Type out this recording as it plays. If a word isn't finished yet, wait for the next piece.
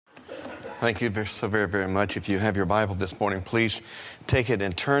Thank you so very, very much. If you have your Bible this morning, please take it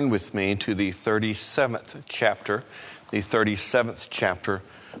and turn with me to the 37th chapter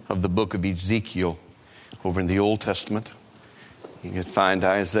of the book of Ezekiel over in the Old Testament. You can find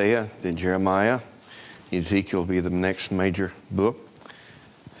Isaiah, then Jeremiah. Ezekiel will be the next major book.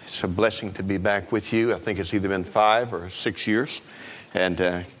 It's a blessing to be back with you. I think it's either been 5 or 6 years. And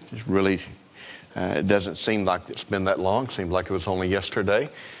it's really, it doesn't seem like it's been that long. It seems like it was only yesterday.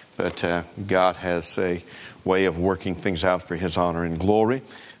 But God has a way of working things out for His honor and glory.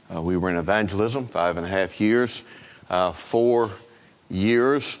 We were in evangelism 5.5 years. 4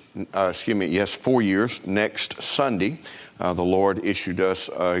 years. 4 years. Next Sunday, the Lord issued us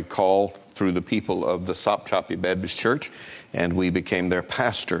a call through the people of the Sopchoppy Baptist Church, and we became their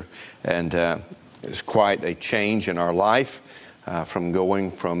pastor. And it's quite a change in our life. From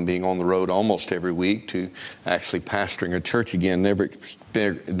being on the road almost every week to actually pastoring a church again. Never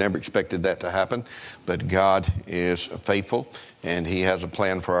expected that to happen, but God is faithful, and He has a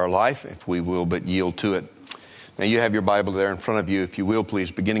plan for our life if we will but yield to it. Now you have your Bible there in front of you, if you will,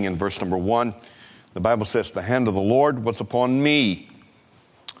 please, beginning in verse number 1. The Bible says, "The hand of the Lord was upon me."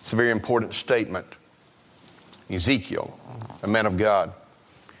 It's a very important statement. Ezekiel, a man of God,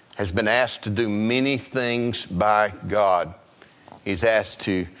 has been asked to do many things by God. He's asked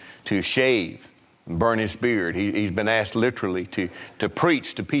to shave and burn his beard. He's been asked literally to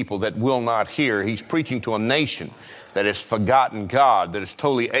preach to people that will not hear. He's preaching to a nation that has forgotten God, that has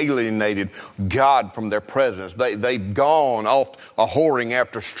totally alienated God from their presence. They've gone off a-whoring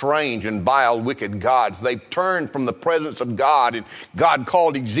after strange and vile, wicked gods. They've turned from the presence of God, and God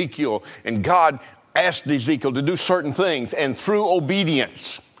called Ezekiel, and God asked Ezekiel to do certain things, and through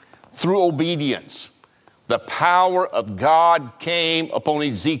obedience, the power of God came upon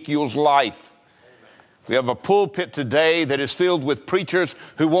Ezekiel's life. We have a pulpit today that is filled with preachers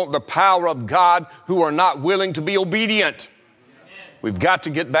who want the power of God, who are not willing to be obedient. We've got to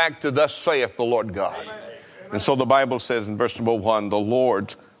get back to "Thus saith the Lord God." And so the Bible says in verse number 1, "The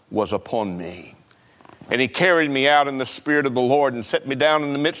Lord was upon me. And He carried me out in the Spirit of the Lord and set me down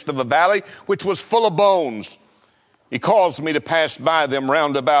in the midst of a valley which was full of bones. He caused me to pass by them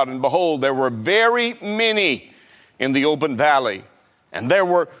round about, and behold, there were very many in the open valley, and they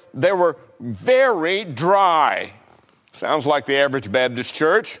were very dry." Sounds like the average Baptist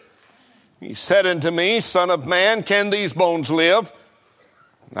church. "He said unto me, Son of man, can these bones live?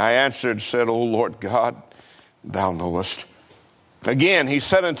 I answered, said, O Lord God, Thou knowest. Again He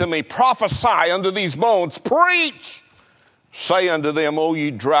said unto me, Prophesy unto these bones, preach. Say unto them, O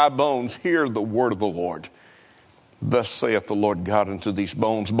ye dry bones, hear the word of the Lord. Thus saith the Lord God unto these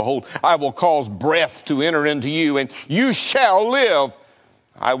bones, Behold, I will cause breath to enter into you, and you shall live.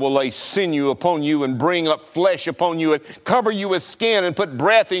 I will lay sinew upon you, and bring up flesh upon you, and cover you with skin, and put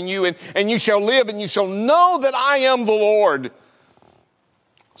breath in you, and you shall live, and you shall know that I am the Lord.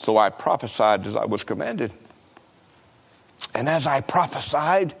 So I prophesied as I was commanded. And as I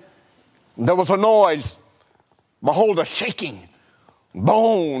prophesied, there was a noise. Behold, a shaking.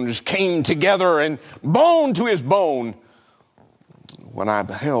 Bones came together, and bone to his bone. When I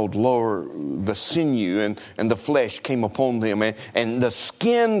beheld, lo, the sinew and the flesh came upon them, and the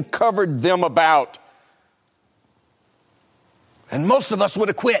skin covered them about. And most of us would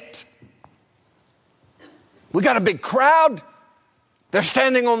have quit. We got a big crowd. They're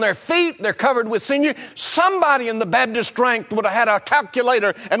standing on their feet. They're covered with sinew. Somebody in the Baptist rank would have had a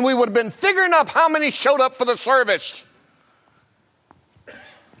calculator, and we would have been figuring up how many showed up for the service.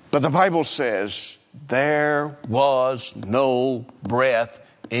 But the Bible says there was no breath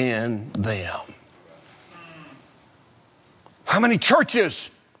in them. How many churches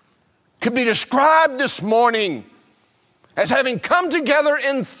could be described this morning as having come together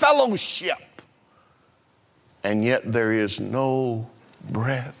in fellowship, and yet there is no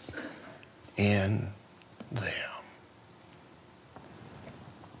breath in them?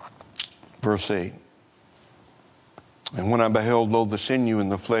 Verse 8. And when I beheld, lo, the sinew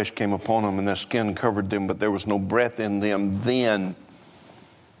and the flesh came upon them, and the skin covered them, but there was no breath in them. Then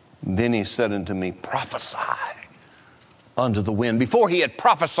He said unto me, Prophesy unto the wind. Before He had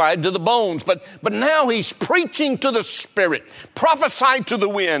prophesied to the bones, but now He's preaching to the Spirit. Prophesy to the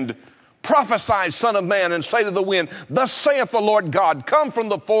wind. Prophesy, Son of man, and say to the wind, Thus saith the Lord God, Come from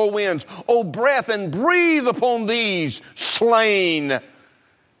the four winds, O breath, and breathe upon these slain,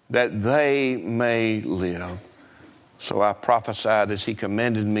 that they may live. So I prophesied as He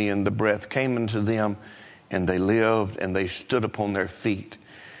commanded me, and the breath came into them, and they lived, and they stood upon their feet.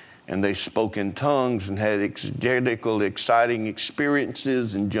 And they spoke in tongues and had exegetical, exciting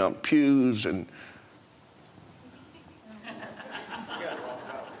experiences and jumped pews and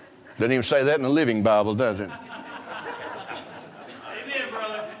Doesn't even say that in the Living Bible, does it?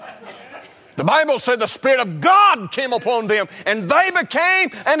 The Bible said the Spirit of God came upon them, and they became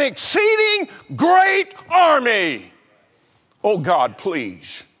an exceeding great army. Oh God,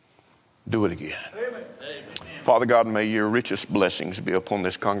 please do it again. Amen. Father God, may your richest blessings be upon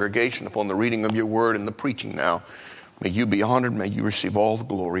this congregation, upon the reading of your word and the preaching now. May you be honored. May you receive all the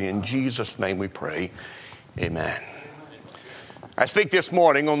glory. In Jesus' name we pray. Amen. I speak this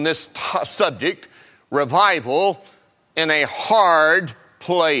morning on this subject, revival in a hard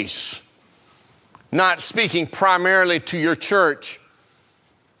place. Not speaking primarily to your church,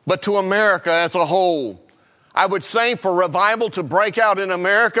 but to America as a whole. I would say for revival to break out in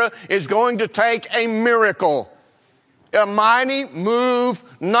America is going to take a miracle. A mighty move,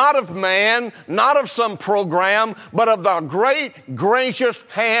 not of man, not of some program, but of the great, gracious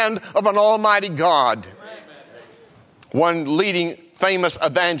hand of an almighty God. One leading famous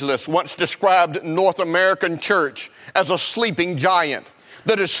evangelist once described North American church as a sleeping giant.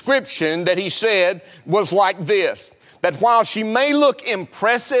 The description that he said was like this, that while she may look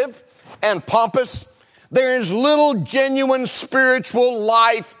impressive and pompous, there is little genuine spiritual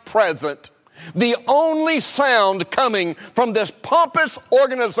life present. The only sound coming from this pompous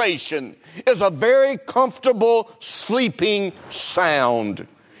organization is a very comfortable sleeping sound.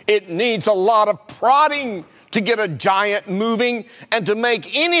 It needs a lot of prodding to get a giant moving and to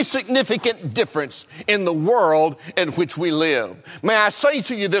make any significant difference in the world in which we live. May I say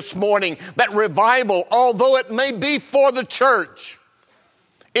to you this morning that revival, although it may be for the church,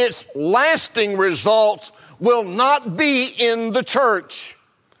 its lasting results will not be in the church.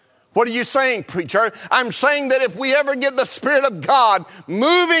 What are you saying, preacher? I'm saying that if we ever get the Spirit of God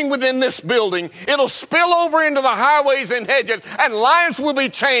moving within this building, it'll spill over into the highways and hedges, and lives will be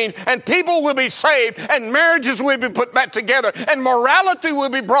changed, and people will be saved, and marriages will be put back together, and morality will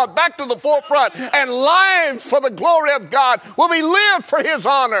be brought back to the forefront, and lives for the glory of God will be lived for His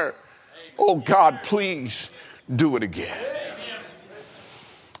honor. Oh God, please do it again.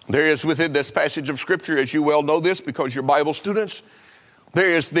 There is within this passage of Scripture, as you well know this because you're Bible students,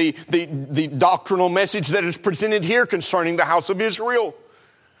 there is the doctrinal message that is presented here concerning the house of Israel.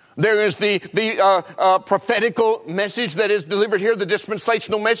 There is the prophetical message that is delivered here, the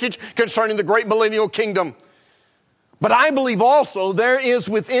dispensational message concerning the great millennial kingdom. But I believe also there is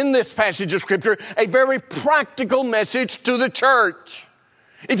within this passage of Scripture a very practical message to the church.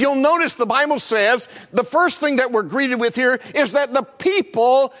 If you'll notice, the Bible says the first thing that we're greeted with here is that the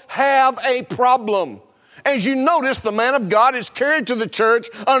people have a problem. As you notice, the man of God is carried to the church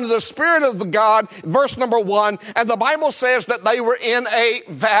under the Spirit of the God, verse number 1, and the Bible says that they were in a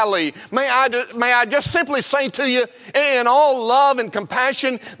valley. May I just simply say to you, in all love and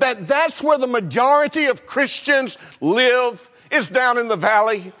compassion, that that's where the majority of Christians live, is down in the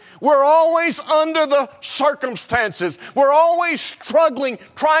valley. We're always under the circumstances. We're always struggling,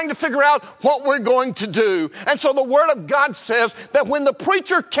 trying to figure out what we're going to do. And so the Word of God says that when the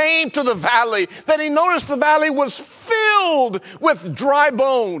preacher came to the valley, that he noticed the valley was filled with dry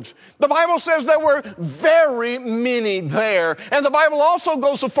bones. The Bible says there were very many there. And the Bible also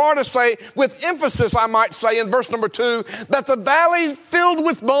goes so far to say, with emphasis I might say in verse number 2, that the valley filled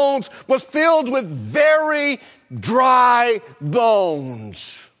with bones was filled with very dry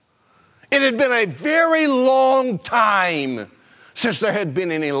bones. It had been a very long time since there had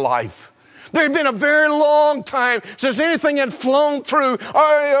been any life. There had been a very long time since anything had flown through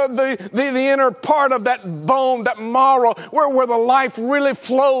the inner part of that bone, that marrow, where the life really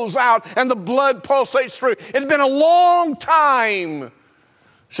flows out and the blood pulsates through. It had been a long time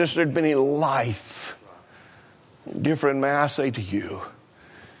since there had been any life. Dear friend, may I say to you,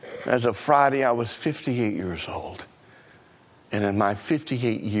 as of Friday, I was 58 years old. And in my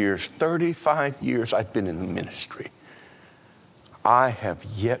 58 years, 35 years I've been in the ministry, I have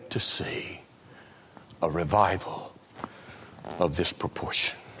yet to see a revival of this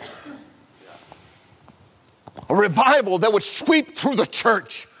proportion. A revival that would sweep through the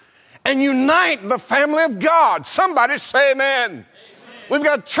church and unite the family of God. Somebody say amen. We've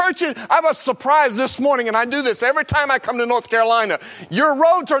got churches. I was surprised this morning, and I do this every time I come to North Carolina. Your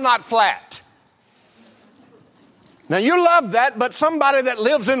roads are not flat. Now, you love that, but somebody that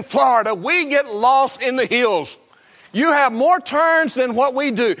lives in Florida, we get lost in the hills. You have more turns than what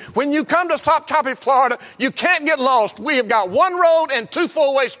we do. When you come to Sopchoppy, Florida, you can't get lost. We have got one road and 2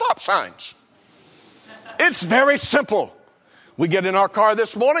 four-way stop signs. It's very simple. We get in our car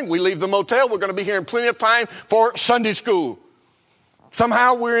this morning. We leave the motel. We're going to be here in plenty of time for Sunday school.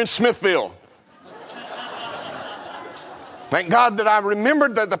 Somehow we're in Smithville. Thank God that I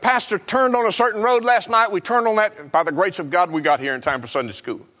remembered that the pastor turned on a certain road last night. We turned on that. By the grace of God, we got here in time for Sunday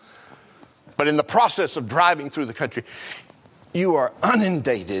school. But in the process of driving through the country, you are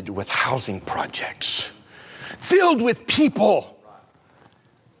inundated with housing projects, filled with people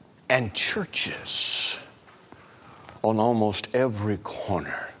and churches on almost every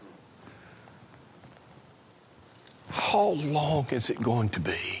corner. How long is it going to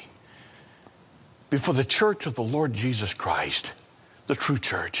be before the church of the Lord Jesus Christ, the true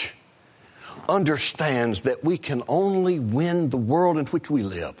church, understands that we can only win the world in which we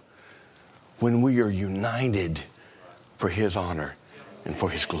live when we are united for His honor and for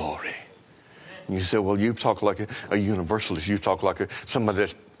His glory? And you say, well, you talk like a universalist. You talk like somebody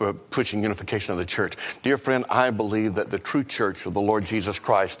that's pushing unification of the church. Dear friend, I believe that the true church of the Lord Jesus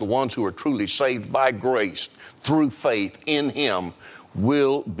Christ, the ones who are truly saved by grace through faith in Him,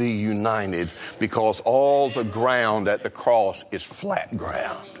 will be united, because all the ground at the cross is flat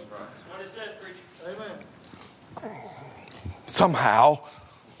ground. What it says, preacher. Amen. Somehow,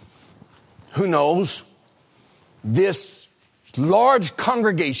 who knows, this large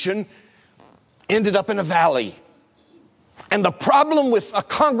congregation ended up in a valley. And the problem with a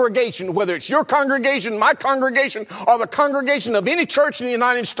congregation, whether it's your congregation, my congregation, or the congregation of any church in the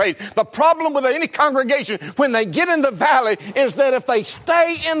United States, the problem with any congregation when they get in the valley is that if they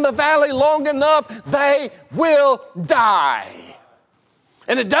stay in the valley long enough, they will die.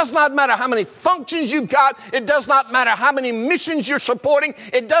 And it does not matter how many functions you've got. It does not matter how many missions you're supporting.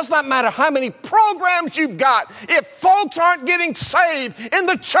 It does not matter how many programs you've got. If folks aren't getting saved in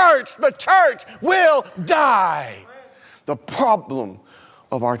the church will die. The problem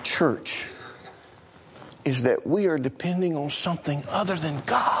of our church is that we are depending on something other than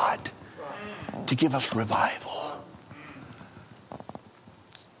God to give us revival.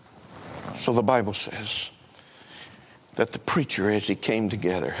 So the Bible says that the preacher, as he came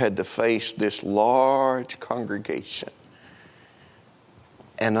together, had to face this large congregation.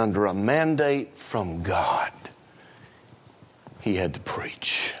 And under a mandate from God, he had to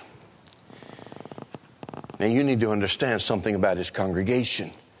preach. Now, you need to understand something about his congregation.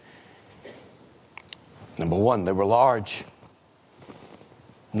 Number one, they were large.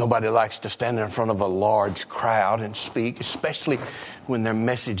 Nobody likes to stand in front of a large crowd and speak, especially when their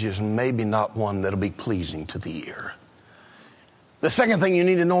message is maybe not one that'll be pleasing to the ear. The second thing you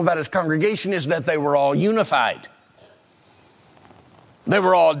need to know about his congregation is that they were all unified. They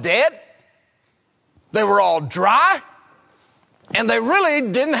were all dead. They were all dry. And they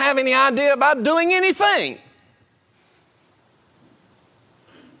really didn't have any idea about doing anything.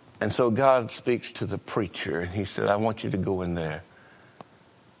 And so God speaks to the preacher, and he said, I want you to go in there,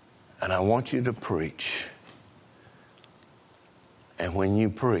 and I want you to preach. And when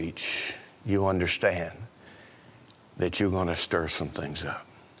you preach, you understand that you're going to stir some things up.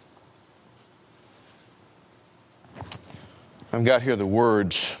 I've got here the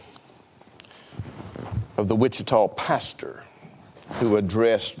words of the Wichita pastor who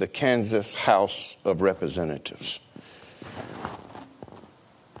addressed the Kansas House of Representatives.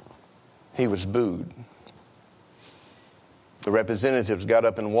 He was booed. The representatives got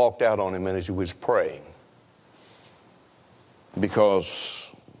up and walked out on him as he was praying because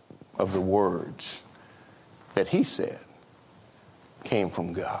of the words that he said came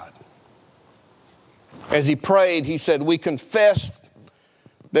from God. As he prayed, he said, we confess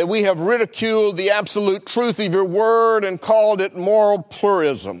that we have ridiculed the absolute truth of your word and called it moral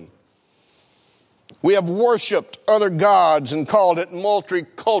pluralism. We have worshiped other gods and called it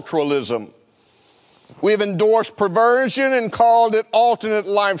multiculturalism. We have endorsed perversion and called it alternate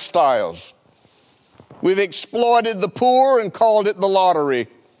lifestyles. We've exploited the poor and called it the lottery.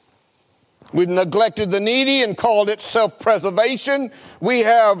 We've neglected the needy and called it self-preservation. We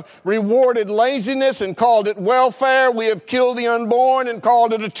have rewarded laziness and called it welfare. We have killed the unborn and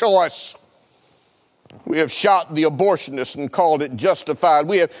called it a choice. We have shot the abortionist and called it justified.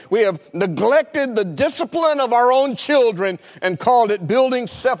 We have neglected the discipline of our own children and called it building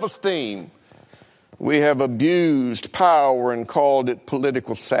self-esteem. We have abused power and called it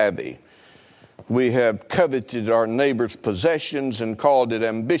political savvy. We have coveted our neighbor's possessions and called it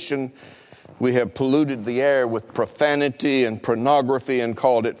ambition. We have polluted the air with profanity and pornography and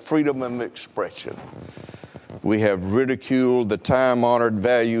called it freedom of expression. We have ridiculed the time-honored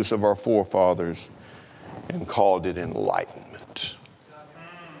values of our forefathers and called it enlightenment.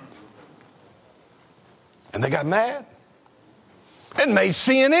 And they got mad. And made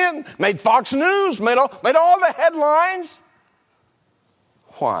CNN, made Fox News, made all the headlines.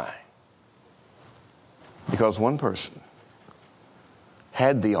 Why? Because one person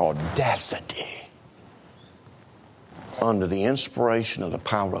had the audacity, under the inspiration of the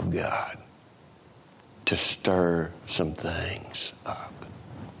power of God, to stir some things up.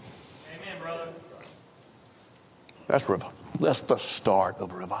 Amen, brother. That's revival. That's the start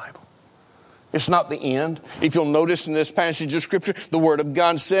of revival. It's not the end. If you'll notice in this passage of Scripture, the Word of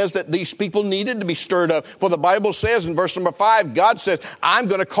God says that these people needed to be stirred up. For the Bible says in verse number 5, God says, I'm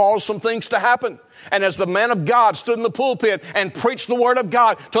going to cause some things to happen. And as the man of God stood in the pulpit and preached the Word of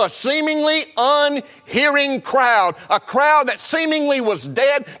God to a seemingly unhearing crowd, a crowd that seemingly was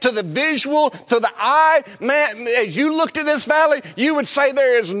dead to the visual, to the eye, man, as you looked at this valley, you would say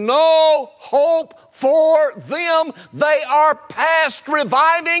there is no hope for them. They are past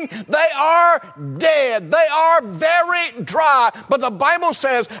reviving. They are dead. They are very dry. But the Bible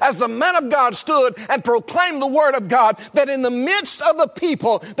says, as the man of God stood and proclaimed the Word of God, that in the midst of the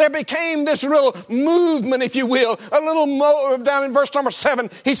people, there became this little movement, if you will, down in verse number 7.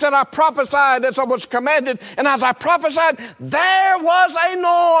 He said, I prophesied as I was commanded, and as I prophesied, there was a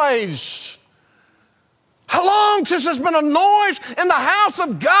noise. How long since there's been a noise in the house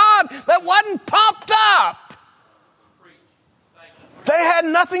of God that wasn't pumped up? They had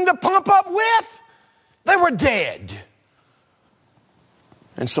nothing to pump up with. They were dead.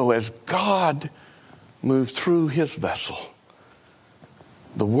 And so as God moved through his vessel,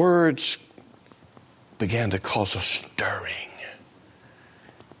 the words began to cause a stirring.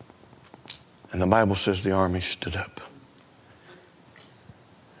 And the Bible says the army stood up.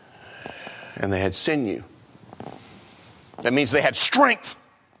 And they had sinew. That means they had strength.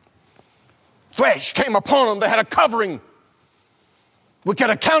 Flesh came upon them. They had a covering. We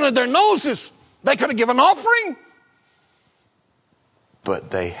could have counted their noses. They could have given offering. But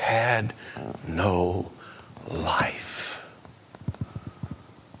they had no life.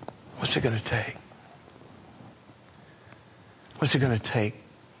 What's it going to take? What's it going to take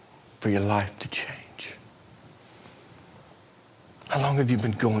for your life to change? How long have you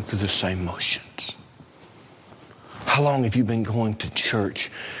been going through the same motions? How long have you been going to church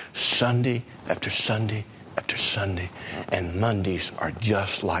Sunday after Sunday after Sunday, and Mondays are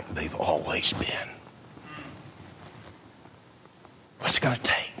just like they've always been? What's it going to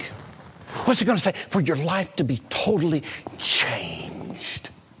take? What's it going to take for your life to be totally changed?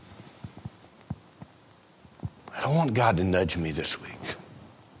 I don't want God to nudge me this week.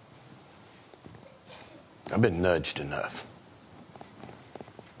 I've been nudged enough.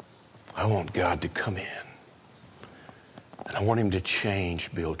 I want God to come in. And I want him to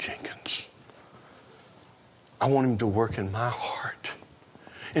change Bill Jenkins. I want him to work in my heart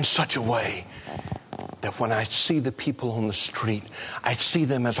in such a way that when I see the people on the street, I see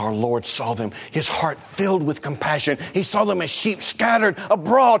them as our Lord saw them. His heart filled with compassion. He saw them as sheep scattered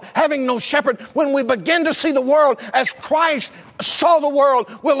abroad, having no shepherd. When we begin to see the world as Christ saw the world,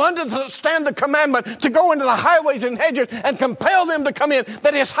 we'll understand the commandment to go into the highways and hedges and compel them to come in,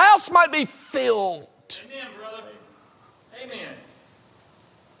 that his house might be filled. Amen, brother. Amen.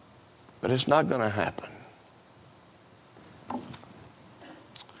 But it's not going to happen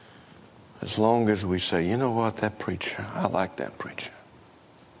as long as we say, you know what, that preacher, I like that preacher.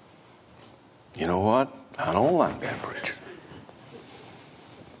 You know what, I don't like that preacher.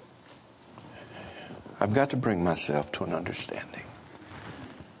 I've got to bring myself to an understanding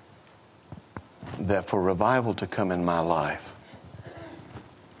that for revival to come in my life,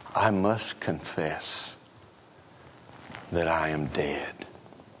 I must confess that I am dead.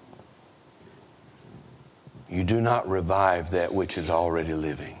 You do not revive that which is already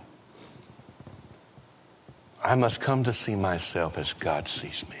living. I must come to see myself as God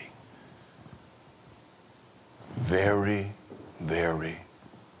sees me. Very, very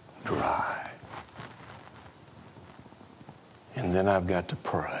dry. And then I've got to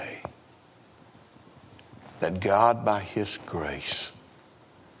pray that God, by his grace,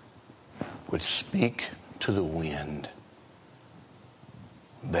 would speak to the wind,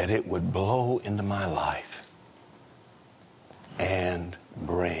 that it would blow into my life and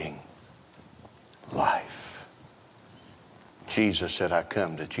bring life. Jesus said, I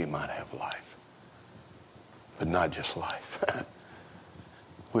come that you might have life, but not just life.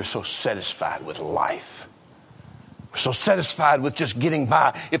 We're so satisfied with life. We're so satisfied with just getting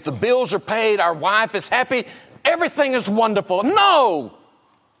by. If the bills are paid, our wife is happy, everything is wonderful. No!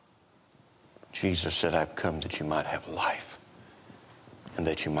 Jesus said, I've come that you might have life and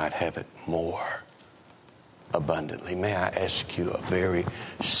that you might have it more abundantly. May I ask you a very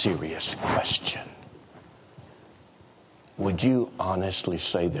serious question? Would you honestly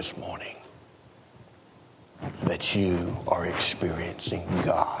say this morning that you are experiencing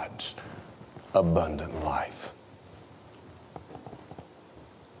God's abundant life?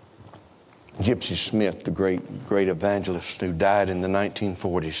 Gypsy Smith, the great evangelist who died in the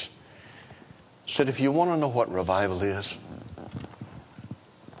 1940s, said, if you want to know what revival is,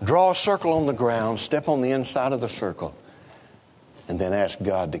 Draw a circle on the ground, step on the inside of the circle, and then ask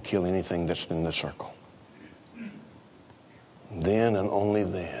God to kill anything that's in the circle. Then and only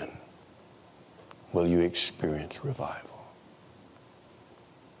then will you experience revival.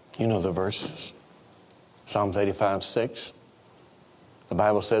 You know the verses. Psalms 85:6. The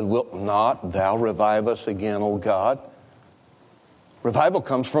Bible said, wilt not thou revive us again, O God? Revival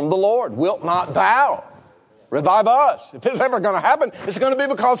comes from the Lord. Wilt not thou revive us? If it's ever going to happen, it's going to be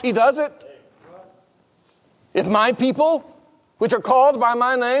because He does it. If my people, which are called by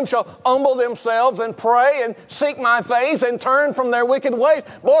my name, shall humble themselves and pray and seek my face and turn from their wicked ways.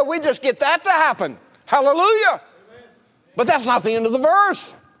 Boy, we just get that to happen. Hallelujah. But that's not the end of the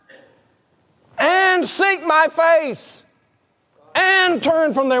verse. And seek my face and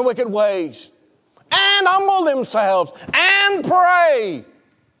turn from their wicked ways and humble themselves and pray.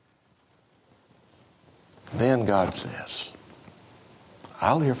 Then God says,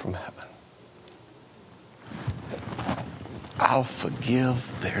 I'll hear from heaven. I'll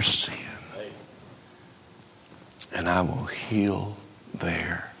forgive their sin. And I will heal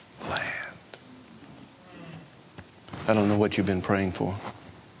their land. I don't know what you've been praying for.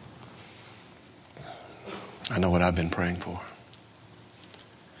 I know what I've been praying for.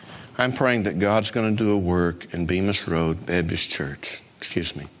 I'm praying that God's going to do a work in Bemis Road Baptist Church.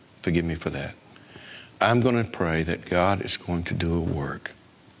 Excuse me. Forgive me for that. I'm going to pray that God is going to do a work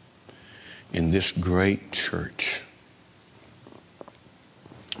in this great church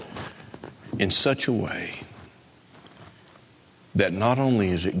in such a way that not only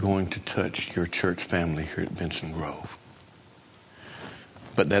is it going to touch your church family here at Benson Grove,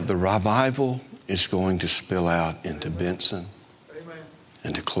 but that the revival is going to spill out into Benson, amen,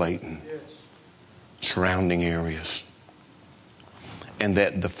 into Clayton, yes, surrounding areas. And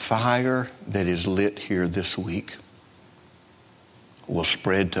that the fire that is lit here this week will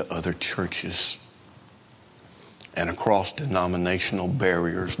spread to other churches and across denominational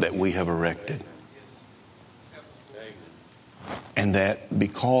barriers that we have erected. And that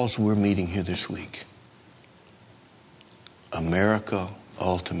because we're meeting here this week, America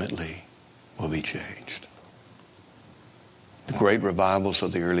ultimately will be changed. The great revivals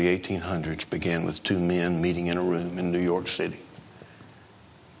of the early 1800s began with two men meeting in a room in New York City.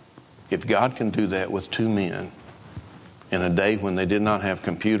 If God can do that with two men in a day when they did not have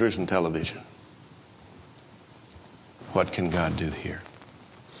computers and television, what can God do here?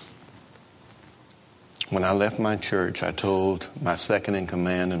 When I left my church, I told my second in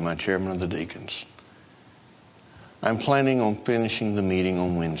command and my chairman of the deacons, I'm planning on finishing the meeting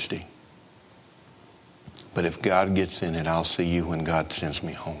on Wednesday. But if God gets in it, I'll see you when God sends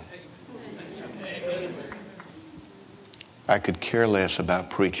me home. I could care less about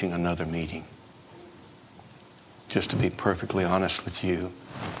preaching another meeting. Just to be perfectly honest with you,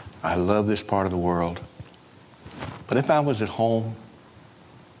 I love this part of the world. But if I was at home,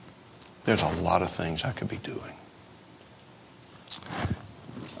 there's a lot of things I could be doing.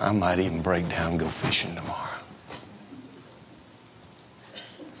 I might even break down and go fishing tomorrow.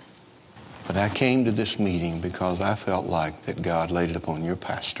 But I came to this meeting because I felt like that God laid it upon your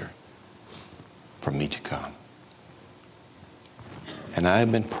pastor for me to come. And I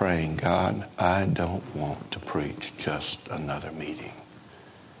have been praying, God, I don't want to preach just another meeting.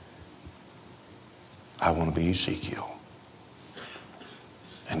 I want to be Ezekiel.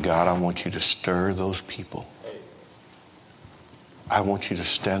 And God, I want you to stir those people. I want you to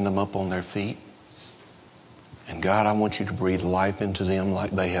stand them up on their feet. And God, I want you to breathe life into them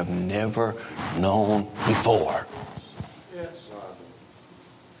like they have never known before.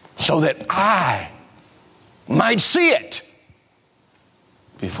 So that I might see it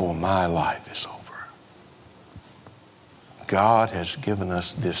before my life is over. God has given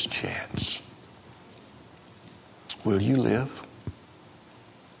us this chance. Will you live?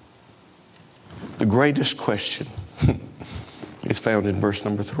 The greatest question is found in verse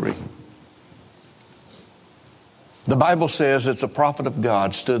number 3. The Bible says that the prophet of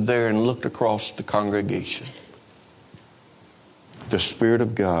God stood there and looked across the congregation. The Spirit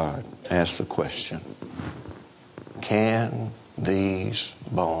of God asked the question, can these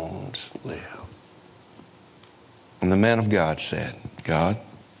bones live? And the man of God said, God,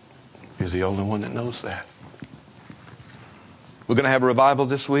 you're the only one that knows that. We're going to have a revival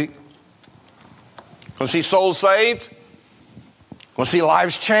this week. Going to see souls saved. Going to see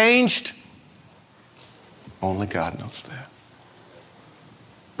lives changed. Only God knows that.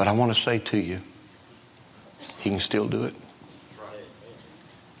 But I want to say to you, He can still do it.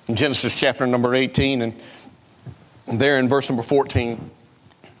 In Genesis chapter number 18 and there in verse number 14,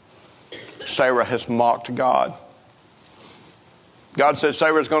 Sarah has mocked God. God said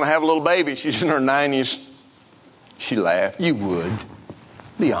Sarah's going to have a little baby. She's in her 90s. She laughed. You would.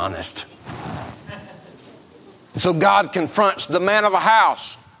 Be honest. So God confronts the man of the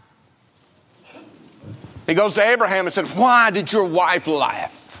house. He goes to Abraham and said, why did your wife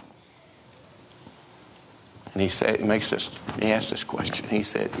laugh? And he asked this question. He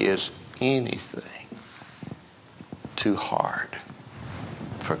said, is anything too hard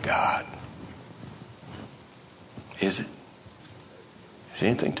for God? Is it? Is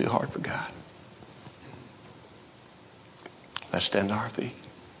anything too hard for God? Let's stand to our feet.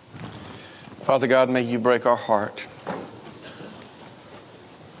 Father God, may you break our heart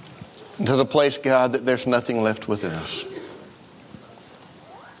to the place, God, that there's nothing left within us.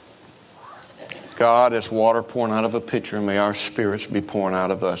 God, as water pouring out of a pitcher, may our spirits be pouring out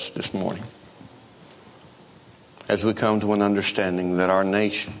of us this morning as we come to an understanding that our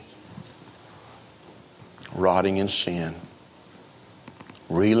nation, rotting in sin,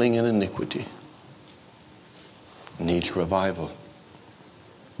 reeling in iniquity, needs revival.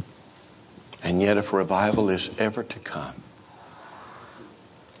 And yet if revival is ever to come,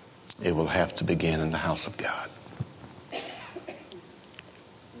 it will have to begin in the house of God.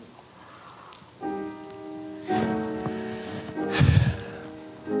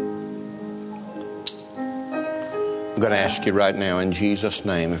 I'm going to ask you right now in Jesus'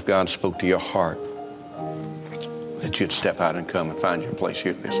 name, if God spoke to your heart, that you'd step out and come and find your place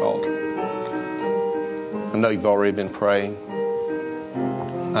here at this altar. I know you've already been praying.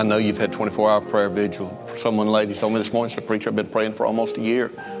 I know you've had 24-hour prayer vigil. Someone lady told me this morning, said, preacher, I've been praying for almost a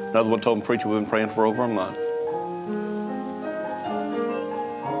year. Another one told me, preacher, we've been praying for over a month.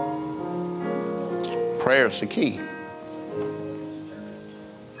 Prayer is the key.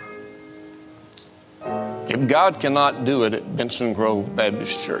 If God cannot do it at Benson Grove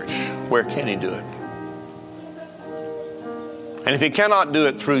Baptist Church, where can He do it? And if He cannot do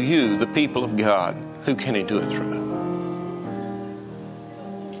it through you, the people of God, who can He do it through?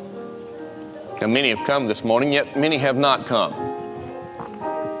 Now, many have come this morning, yet many have not come.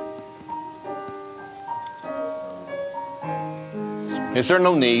 Is there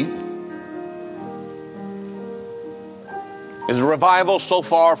no need? Is the revival so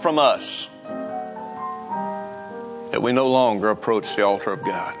far from us that we no longer approach the altar of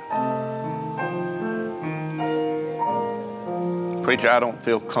God? Preacher, I don't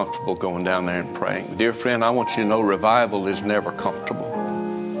feel comfortable going down there and praying. Dear friend, I want you to know revival is never comfortable.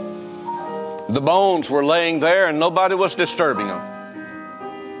 The bones were laying there and nobody was disturbing them.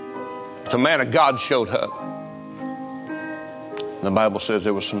 The man of God showed up. The Bible says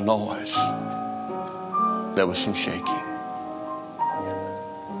there was some noise. There was some shaking.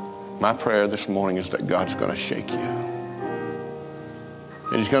 My prayer this morning is that God's going to shake you.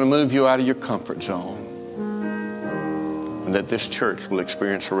 That He's going to move you out of your comfort zone. And that this church will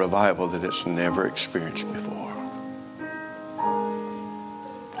experience a revival that it's never experienced before.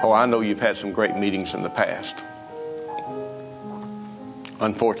 Oh, I know you've had some great meetings in the past.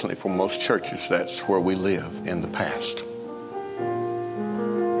 Unfortunately, for most churches, that's where we live, in the past.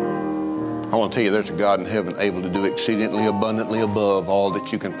 I want to tell you there's a God in heaven able to do exceedingly abundantly above all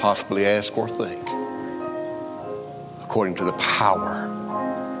that you can possibly ask or think, according to the power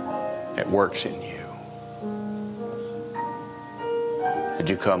that works in you. Would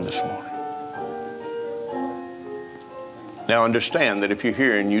you come this morning? Now understand that if you're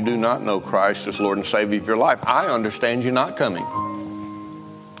here and you do not know Christ as Lord and Savior of your life, I understand you not coming.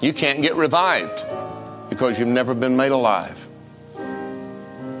 You can't get revived because you've never been made alive.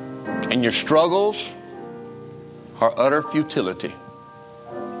 And your struggles are utter futility.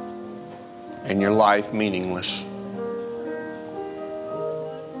 And your life meaningless.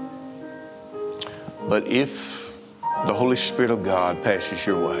 But if the Holy Spirit of God passes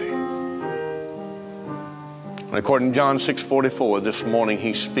your way, and according to John 6:44, this morning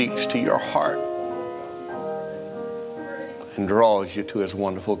He speaks to your heart and draws you to His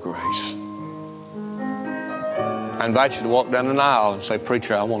wonderful grace. I invite you to walk down an aisle and say,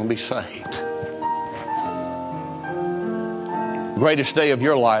 preacher, I want to be saved. The greatest day of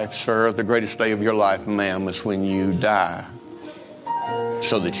your life, sir, the greatest day of your life, ma'am, is when you die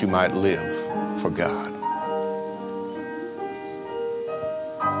so that you might live for God.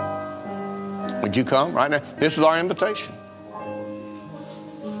 Would you come right now? This is our invitation.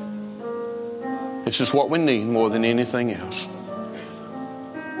 This is what we need more than anything else.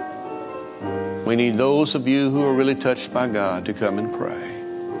 We need those of you who are really touched by God to come and pray.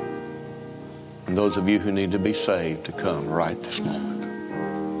 And those of you who need to be saved to come right this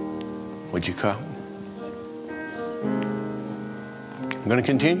moment. Would you come? I'm going to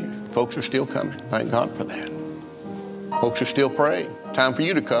continue. Folks are still coming. Thank God for that. Folks are still praying. Time for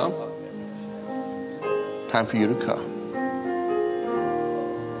you to come. Time for you to come.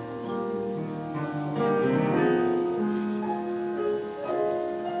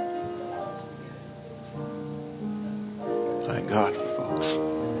 Thank God for folks.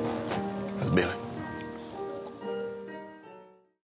 Brother Billy.